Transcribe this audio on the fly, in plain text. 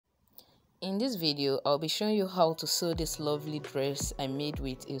In this video, I'll be showing you how to sew this lovely dress I made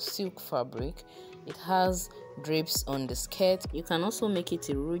with a silk fabric. It has drapes on the skirt. You can also make it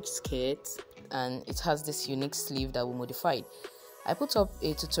a ruche skirt, and it has this unique sleeve that we modified. I put up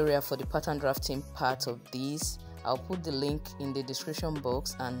a tutorial for the pattern drafting part of this. I'll put the link in the description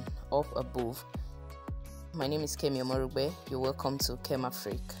box and up above. My name is Kemafrik. You're welcome to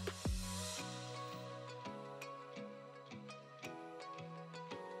Kemafrik.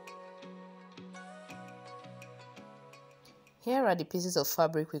 Here are the pieces of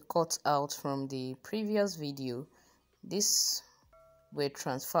fabric we cut out from the previous video. These were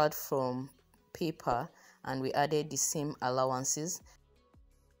transferred from paper and we added the same allowances.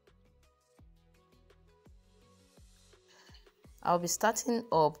 I'll be starting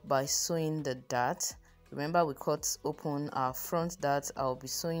up by sewing the dart. Remember, we cut open our front dart. I'll be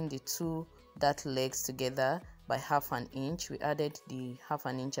sewing the two dart legs together by ½ inch. We added the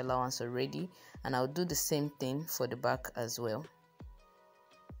 ½ inch allowance already, and I'll do the same thing for the back as well.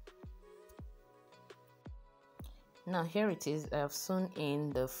 Now here it is. I have sewn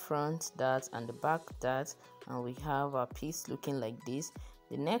in the front dart and the back dart, and we have our piece looking like this.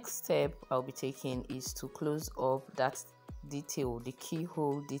 The next step I'll be taking is to close up that detail, the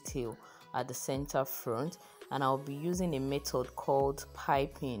keyhole detail at the center front, and I'll be using a method called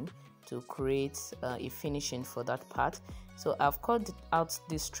piping to create a finishing for that part. So I've cut out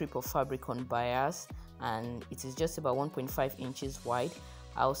this strip of fabric on bias, and it is just about 1.5 inches wide.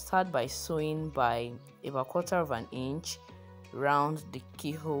 I'll start by sewing by about 1/4 inch round the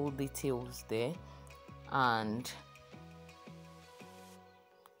keyhole details there, and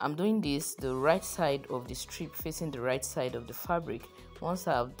I'm doing this the right side of the strip facing the right side of the fabric. Once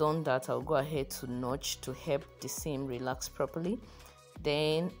I have done that, I'll go ahead to notch to help the seam relax properly.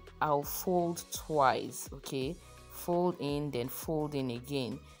 Then I'll fold twice, okay? Fold in, then fold in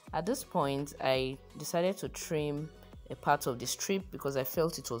again. At this point, I decided to trim a part of the strip because I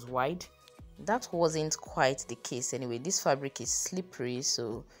felt it was wide. That wasn't quite the case anyway. This fabric is slippery,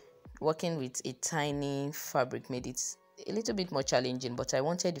 so working with a tiny fabric made it a little bit more challenging, but I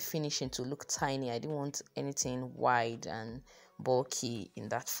wanted the finishing to look tiny. I didn't want anything wide and bulky in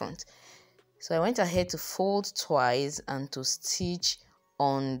that front. So I went ahead to fold twice and to stitch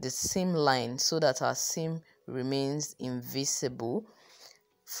on the seam line so that our seam remains invisible.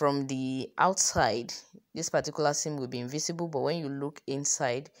 From the outside, this particular seam will be invisible, but when you look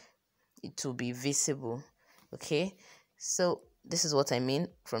inside, it will be visible. Okay, so this is what I mean.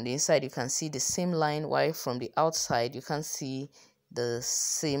 From the inside, you can see the seam line, while from the outside, you can see the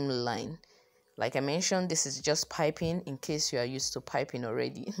seam line. Like I mentioned, this is just piping in case you are used to piping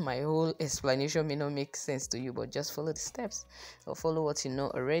already. My whole explanation may not make sense to you, but just follow the steps or follow what you know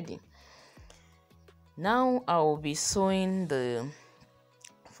already. Now I will be sewing the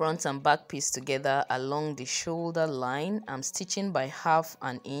front and back piece together along the shoulder line. I'm stitching by ½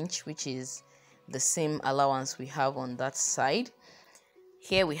 inch, which is the same allowance we have on that side.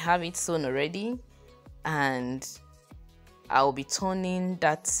 Here we have it sewn already, and I'll be turning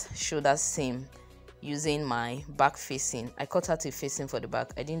that shoulder seam using my back facing. I cut out a facing for the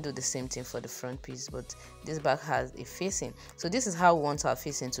back. I didn't do the same thing for the front piece, but this back has a facing. So this is how we want our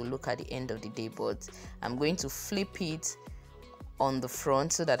facing to look at the end of the day, but I'm going to flip it on the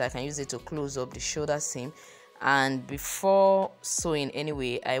front so that I can use it to close up the shoulder seam. And before sewing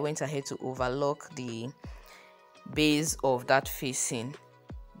anyway, I went ahead to overlock the base of that facing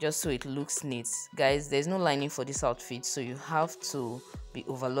just so it looks neat. Guys, there's no lining for this outfit, so you have to be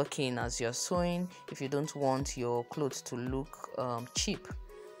overlocking as you're sewing if you don't want your clothes to look cheap.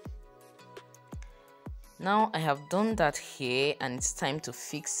 Now I have done that here, and it's time to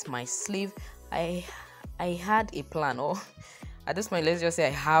fix my sleeve. I had a plan, or at this point, let's just say I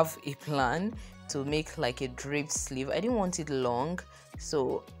have a plan to make like a draped sleeve. I didn't want it long,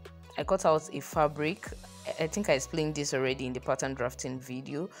 so I cut out a fabric. I think I explained this already in the pattern drafting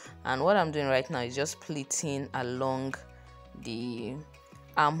video, and what I'm doing right now is just pleating along the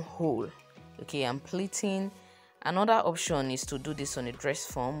armhole. Okay, I'm pleating. Another option is to do this on a dress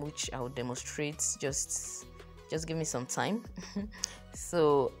form, which I will demonstrate. Just give me some time.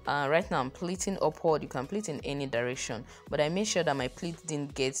 So right now I'm pleating upward. You can pleat in any direction, but I made sure that my pleat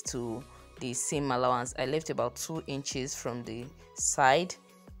didn't get to the seam allowance. I left about 2 inches from the side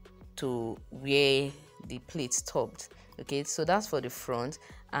to where the pleat stopped. Okay, so that's for the front,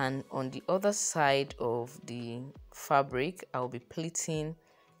 and on the other side of the fabric I'll be pleating,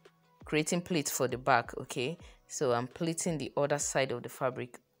 creating pleats for the back. Okay, so I'm pleating the other side of the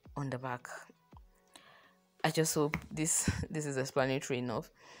fabric on the back. I just hope this is explanatory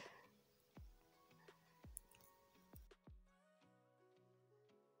enough.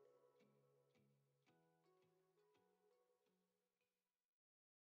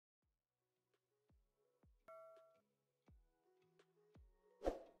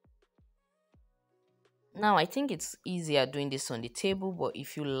 Now I think it's easier doing this on the table, but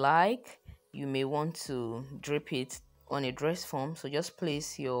if you like, you may want to drape it on a dress form. So just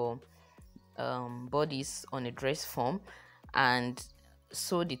place your bodice on a dress form and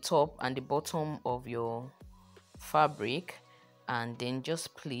sew the top and the bottom of your fabric, and then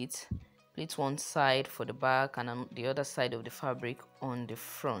just pleat one side for the back and the other side of the fabric on the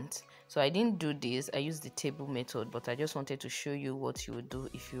front. So I didn't do this, I used the table method, but I just wanted to show you what you would do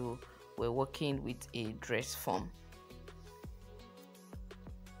if you were working with a dress form.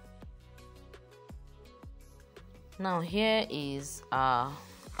 Now here is our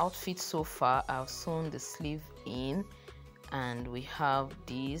outfit so far. I've sewn the sleeve in and we have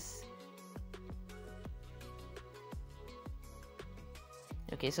this.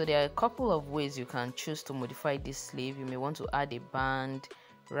 Okay, so there are a couple of ways you can choose to modify this sleeve. You may want to add a band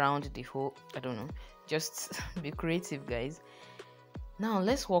round the whole, I don't know, just be creative, guys. Now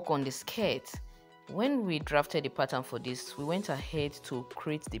let's work on the skirt. When we drafted the pattern for this, we went ahead to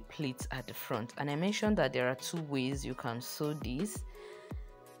create the pleats at the front, and I mentioned that there are two ways you can sew this.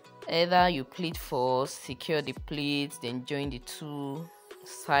 Either you pleat first, secure the pleats, then join the two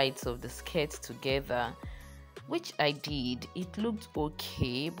sides of the skirt together, which I did. It looked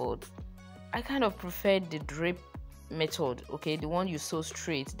okay, but I kind of preferred the drape method, okay, the one you sew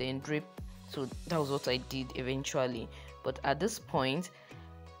straight then drape. So that was what I did eventually, but at this point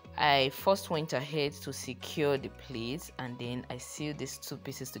I first went ahead to secure the pleats, and then I sealed these two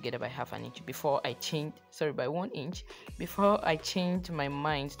pieces together by half an inch before I changed, sorry, by 1 inch, before I changed my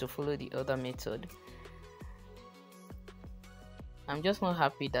mind to follow the other method. I'm just not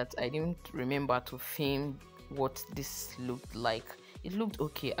happy that I didn't remember to film what this looked like. It looked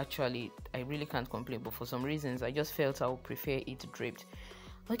okay actually, I really can't complain, but for some reasons I just felt I would prefer it draped.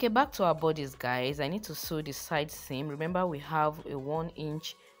 Okay, back to our bodies, guys. I need to sew the side seam. Remember, we have a 1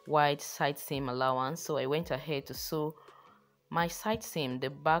 inch wide side seam allowance, so I went ahead to sew my side seam, the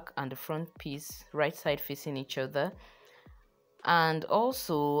back and the front piece, right side facing each other. And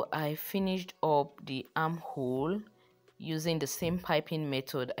also I finished up the armhole using the same piping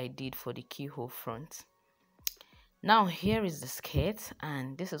method I did for the keyhole front. Now here is the skirt,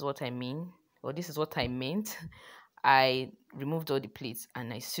 and this is what I mean, or this is what I meant. I removed all the pleats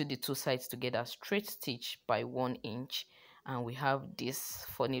and I sewed the two sides together, straight stitch by 1 inch, and we have this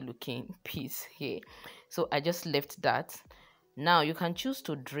funny looking piece here. So I just left that. Now you can choose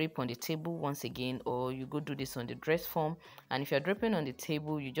to drape on the table once again, or you go do this on the dress form. And if you're draping on the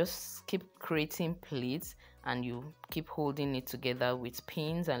table, you just keep creating pleats and you keep holding it together with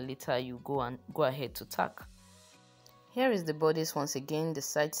pins, and later you go ahead to tack. Here is the bodice once again. The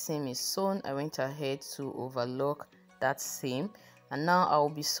side seam is sewn. I went ahead to overlock that seam, and now I'll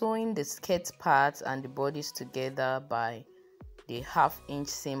be sewing the skirt part and the bodice together by the ½ inch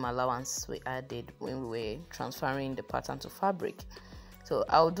seam allowance we added when we were transferring the pattern to fabric. So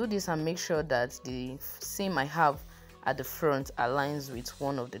I'll do this and make sure that the seam I have at the front aligns with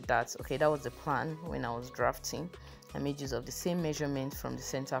one of the darts. Okay, that was the plan when I was drafting. I made use of the same measurement from the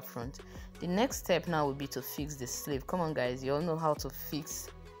center front. The next step now will be to fix the sleeve. Come on, guys, you all know how to fix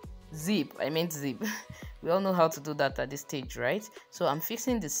zip. I meant zip. We all know how to do that at this stage, right? So I'm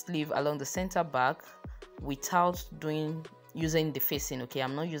fixing the sleeve along the center back without using the facing. Okay,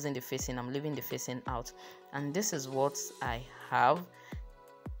 I'm not using the facing, I'm leaving the facing out, and this is what I have.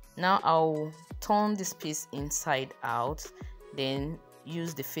 Now I'll turn this piece inside out, then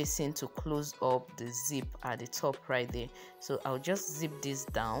use the facing to close up the zip at the top right there. So I'll just zip this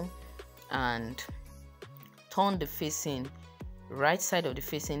down and turn the facing, right side of the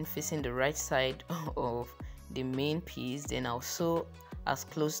facing facing the right side of the main piece. Then I'll sew as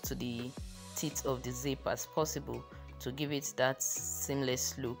close to the teeth of the zip as possible to give it that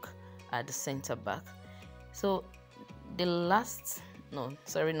seamless look at the center back. So the last, no,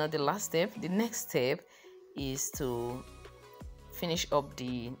 sorry, not the last step, the next step is to finish up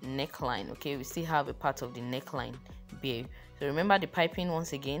the neckline. Okay, we still have a part of the neckline bare. So remember the piping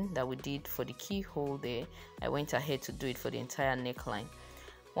once again that we did for the keyhole there. I went ahead to do it for the entire neckline.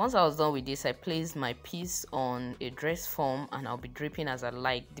 Once I was done with this, I placed my piece on a dress form and I'll be draping as I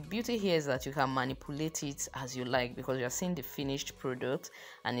like. The beauty here is that you can manipulate it as you like because you're seeing the finished product,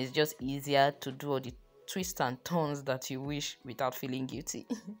 and it's just easier to do all the twists and turns that you wish without feeling guilty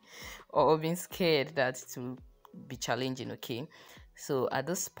or being scared that it will be challenging. Okay, so at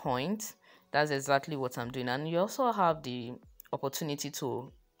this point, that's exactly what I'm doing. And you also have the opportunity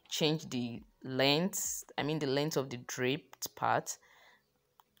to change the length, the length of the draped part.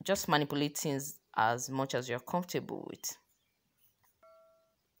 Just manipulate things as much as you're comfortable with.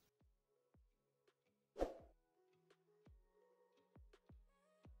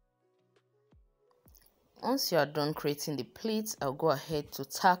 Once you are done creating the pleats, I'll go ahead to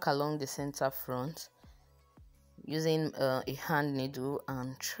tack along the center front using a hand needle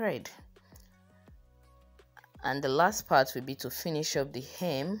and thread. And the last part will be to finish up the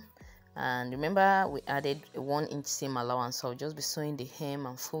hem. And remember, we added a 1-inch seam allowance, so I'll just be sewing the hem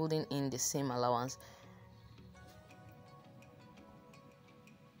and folding in the seam allowance.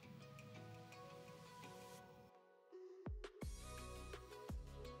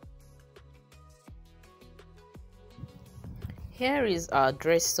 Here is our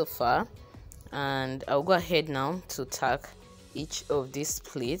dress so far, and I'll go ahead now to tack each of these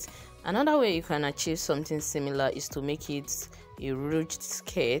pleats. Another way you can achieve something similar is to make it a ruched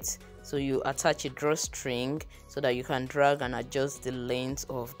skirt. So you attach a drawstring so that you can drag and adjust the length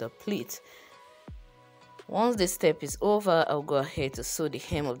of the pleat. Once this step is over, I'll go ahead to sew the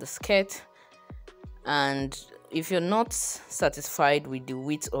hem of the skirt. And if you're not satisfied with the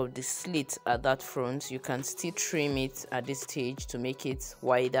width of the slit at that front, you can still trim it at this stage to make it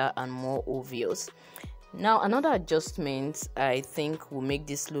wider and more obvious. Now, another adjustment I think will make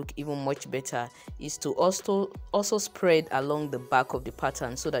this look even much better is to also spread along the back of the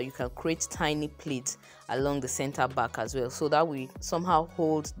pattern so that you can create tiny pleats along the center back as well. So that we somehow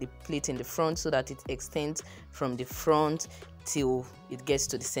hold the pleat in the front so that it extends from the front till it gets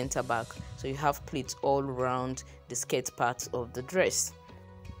to the center back. So you have pleats all around the skirt part of the dress.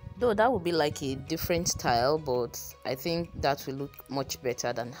 Though that would be like a different style, but I think that will look much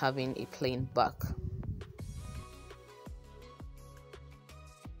better than having a plain back.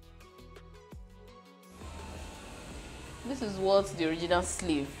 This is what the original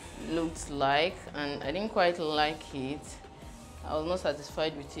sleeve looked like, and I didn't quite like it. I was not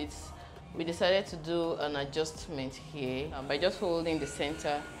satisfied with it. We decided to do an adjustment here by just holding the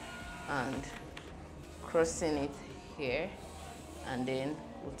center and crossing it here, and then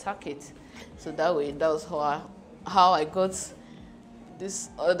we'll tack it. So that way, that was how I got this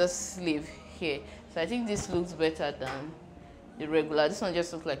other sleeve here. So I think this looks better than the regular. This one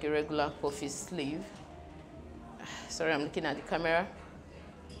just looks like a regular puffy sleeve. Sorry, I'm looking at the camera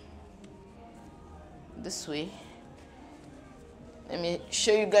this way. Let me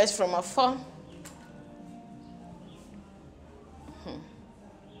show you guys from afar.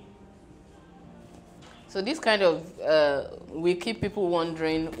 So this kind of will keep people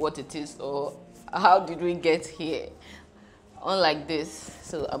wondering what it is or how did we get here, unlike this.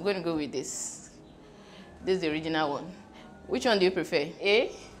 So I'm going to go with this. This is the original one. Which one do you prefer,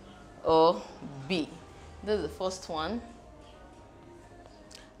 A or B? This is the first one,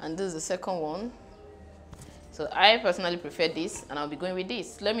 and this is the second one. So I personally prefer this, and I'll be going with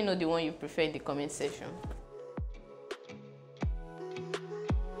this. Let me know the one you prefer in the comment section.